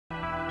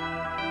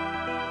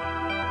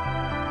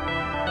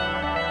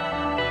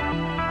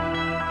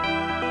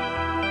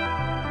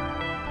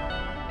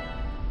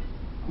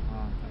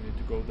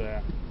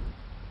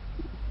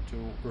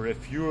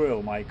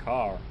refuel my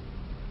car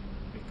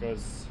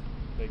because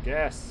the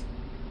gas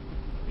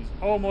is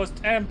almost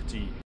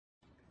empty.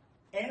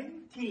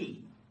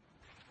 Empty.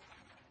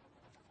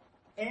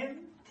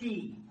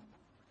 Empty.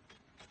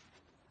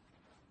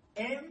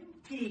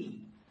 Empty.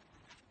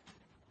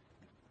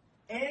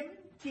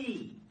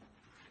 Empty.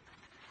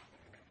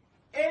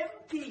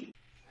 Empty.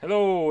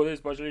 Hello, this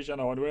is Pasha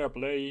and we are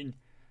playing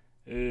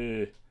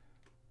the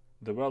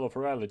Well of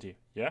Reality.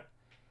 Yeah,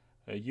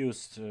 I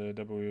used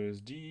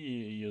WSD,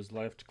 use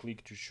left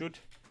click to shoot.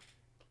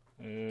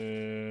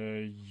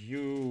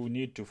 You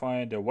need to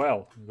find a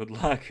well. Good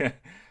luck.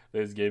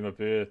 This game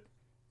appeared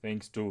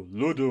thanks to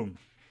Ludum,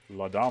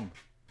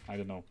 I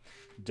don't know.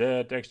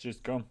 The textures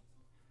come,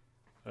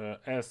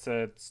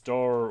 asset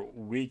store,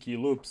 wiki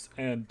loops,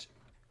 and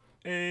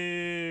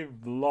a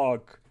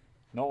vlog.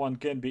 No one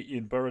can be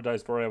in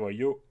paradise forever.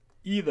 You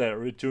either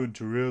return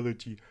to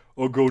reality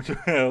or go to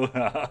hell.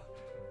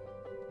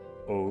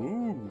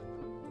 Oh,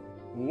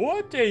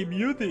 what a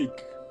music!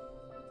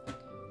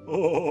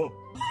 Oh.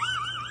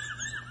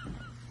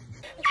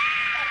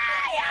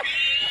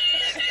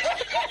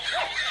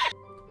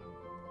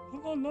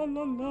 La la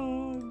la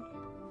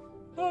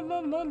la la la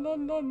la la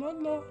la la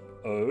la.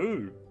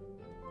 Oh.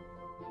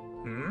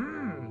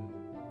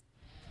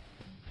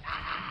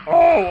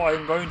 Oh,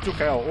 I'm going to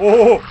hell.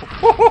 Oh.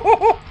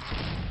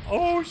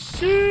 Oh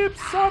shit,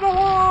 son of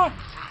a.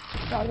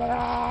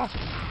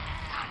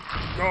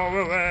 Go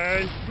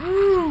away.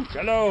 Woo.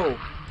 Hello.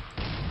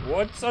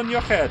 What's on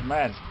your head,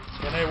 man?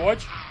 Can I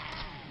watch?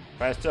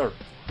 Faster.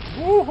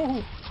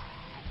 Woo.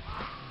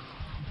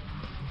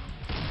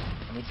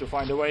 I need to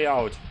find a way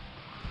out.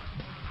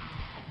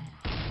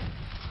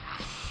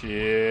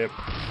 Ship.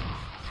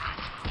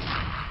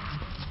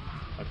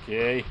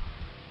 Okay.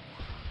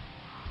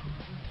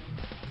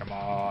 Come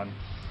on.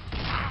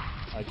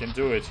 I can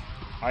do it.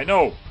 I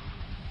know.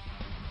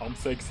 I'm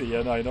sexy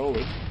and I know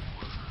it.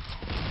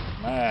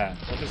 Man,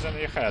 what is in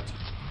your head?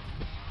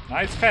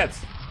 Nice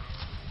hats.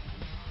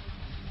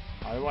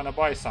 I wanna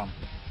buy some.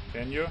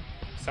 Can you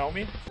sell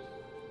me?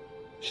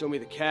 Show me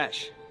the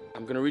cash.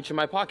 I'm gonna reach in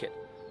my pocket.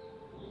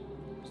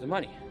 Where's the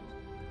money?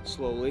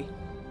 Slowly.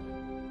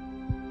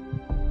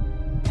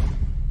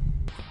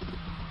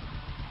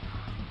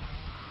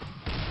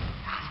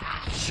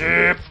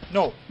 Ship!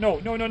 No, no,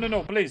 no, no, no,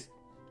 no, please.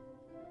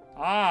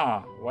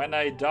 Ah, when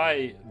I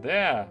die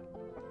there,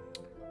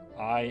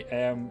 I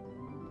am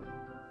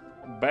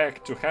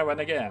back to heaven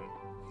again.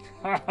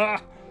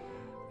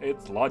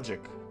 It's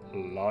logic.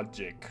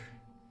 Logic.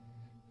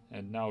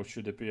 And now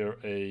should appear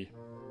a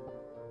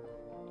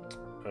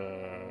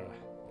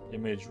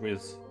image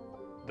with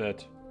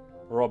that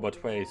robot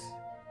face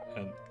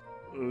and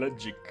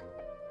logic.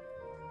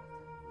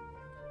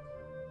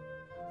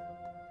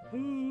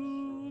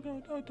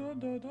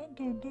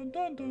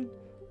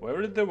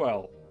 Where is the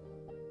well?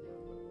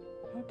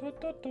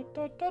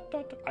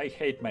 I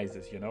hate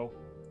mazes, you know.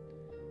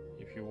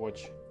 If you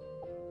watched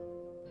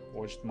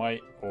my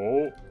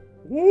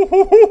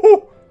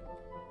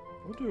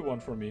what do you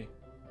want from me?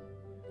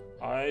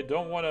 I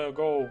don't want to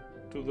go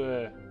to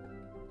the.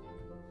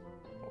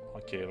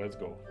 Okay, let's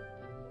go.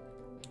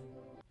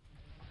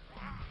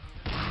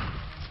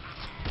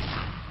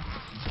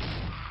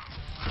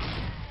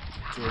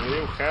 To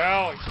leave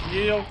hell,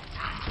 kill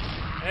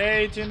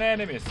 18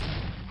 enemies.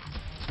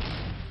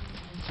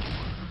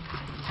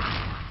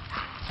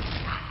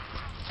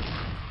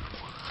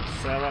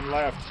 Seven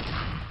left.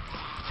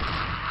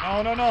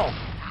 No, no, no.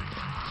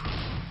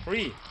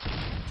 3,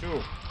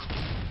 2.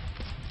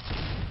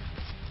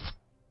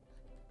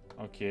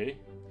 Okay.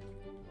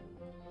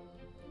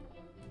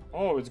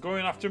 Oh, it's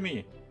going after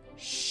me.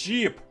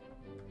 Sheep.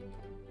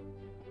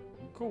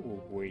 Go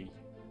away.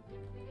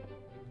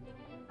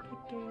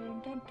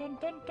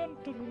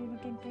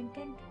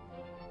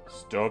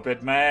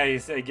 Stupid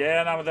maze.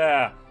 Again, I'm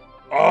there.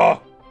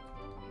 Oh!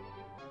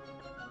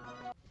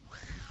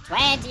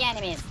 20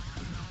 enemies.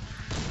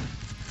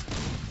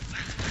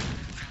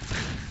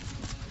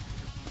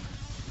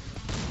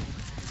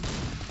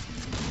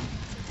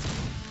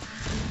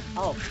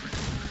 Oh.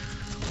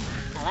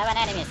 11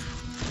 enemies.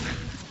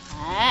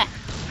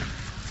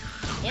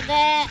 Is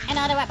there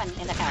another weapon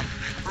in the car?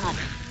 Or not?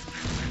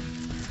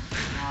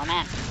 Oh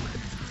man.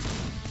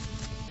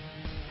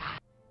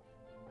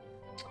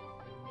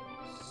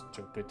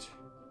 Stupid.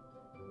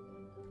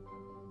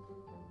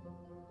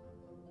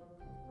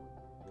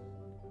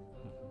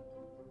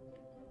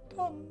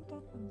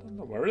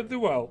 Where is the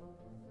well?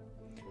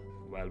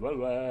 Well, well,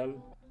 well.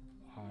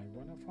 I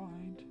wanna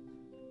find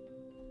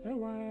a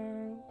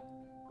well.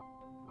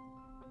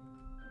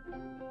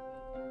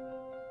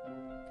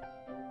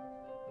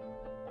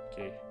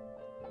 Okay.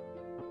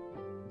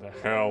 The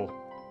hell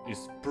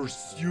is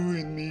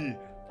pursuing me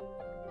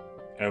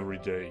every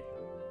day.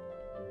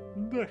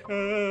 The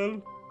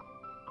hell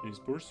is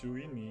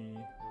pursuing me.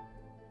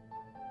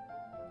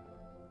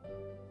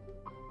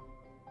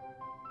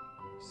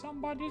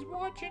 Somebody's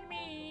watching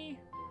me.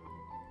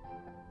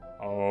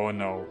 Oh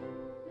no.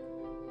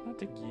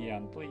 Not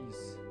again,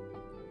 please.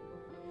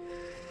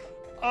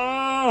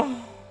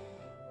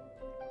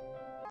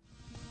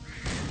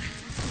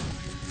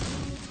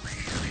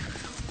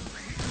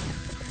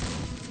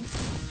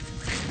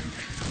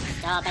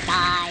 Stupid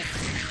guys.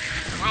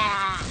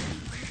 Ah.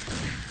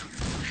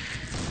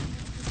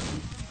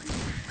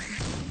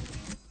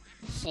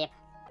 Ship.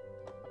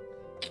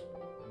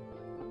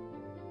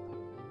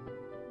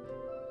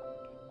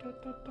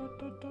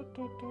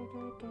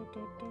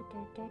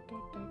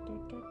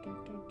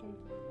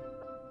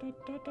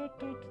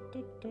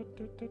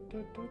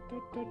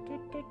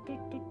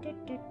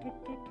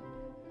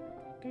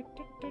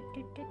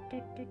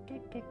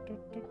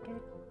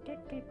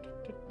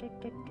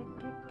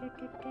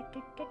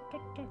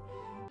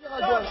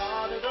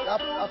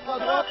 Après à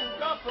droite,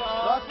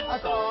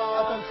 attention.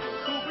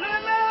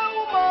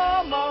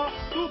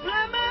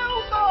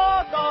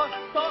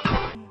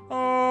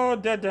 Oh,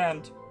 dead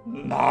end.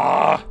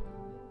 Nah.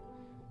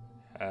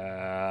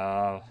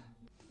 Hell.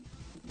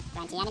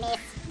 20 enemies.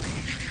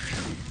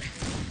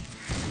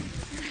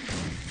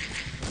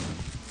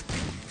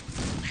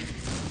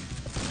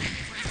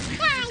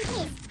 Die,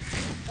 please.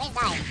 Please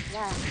die.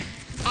 You're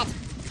fat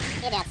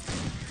idiots.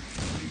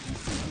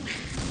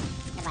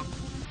 Goodbye.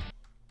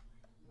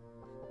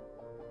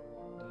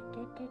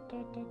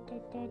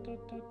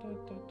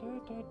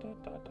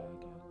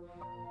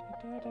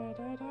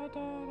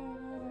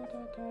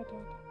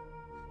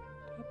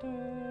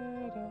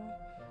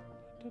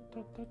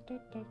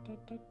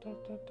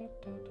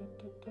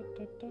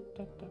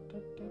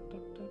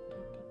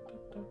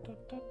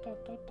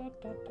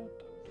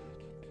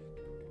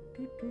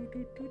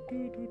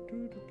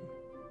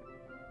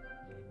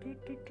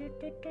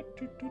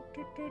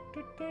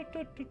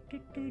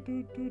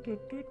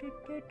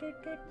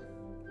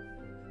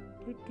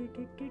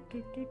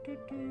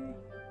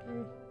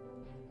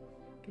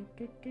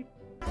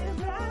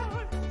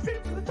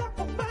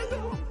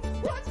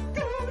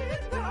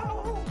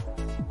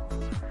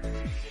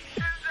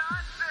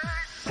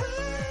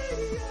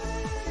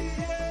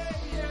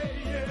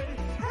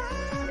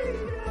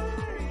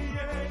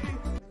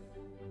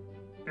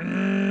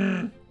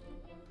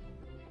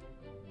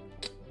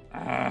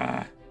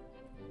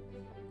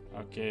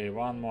 Okay,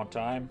 one more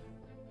time.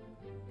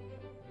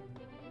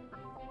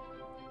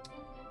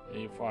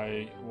 If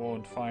I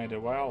won't find a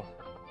well.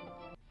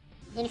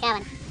 In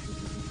heaven.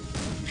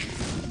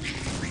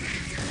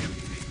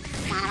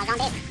 Son of a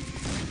zombie.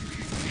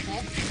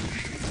 Okay.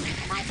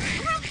 Bye-bye.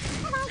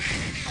 Bye-bye.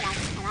 Bye-bye.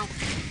 Bye-bye.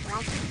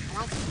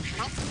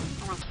 Bye-bye.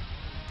 Bye-bye.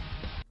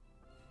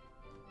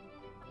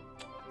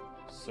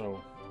 So.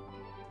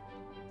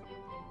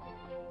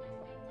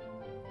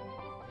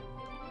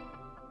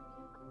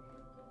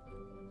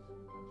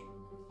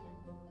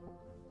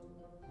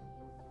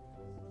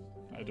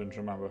 I don't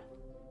remember.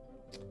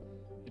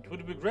 It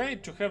would be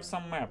great to have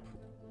some map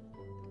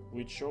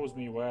which shows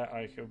me where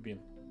I have been.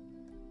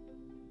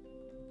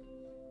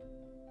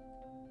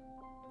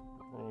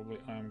 Probably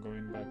I'm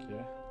going back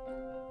here.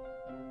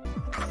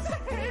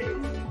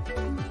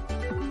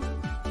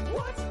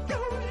 What's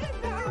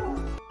going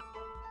on?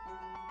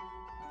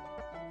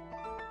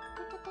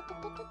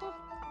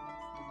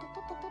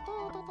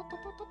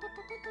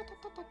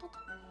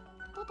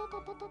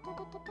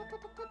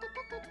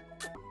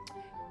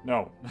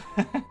 No.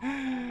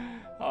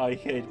 I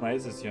hate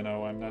mazes, you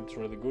know, I'm not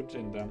really good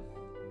in them.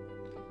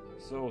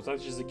 So,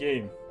 such is the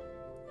game.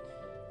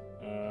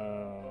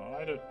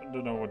 I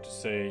don't know what to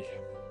say.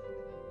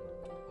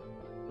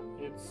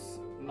 It's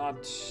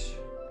not...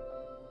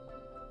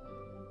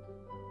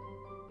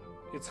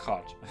 It's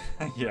hard.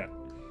 Yeah.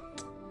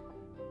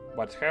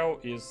 But hell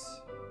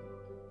is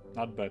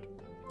not bad.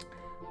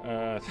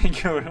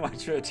 Thank you very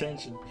much for your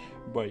attention.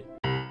 Bye.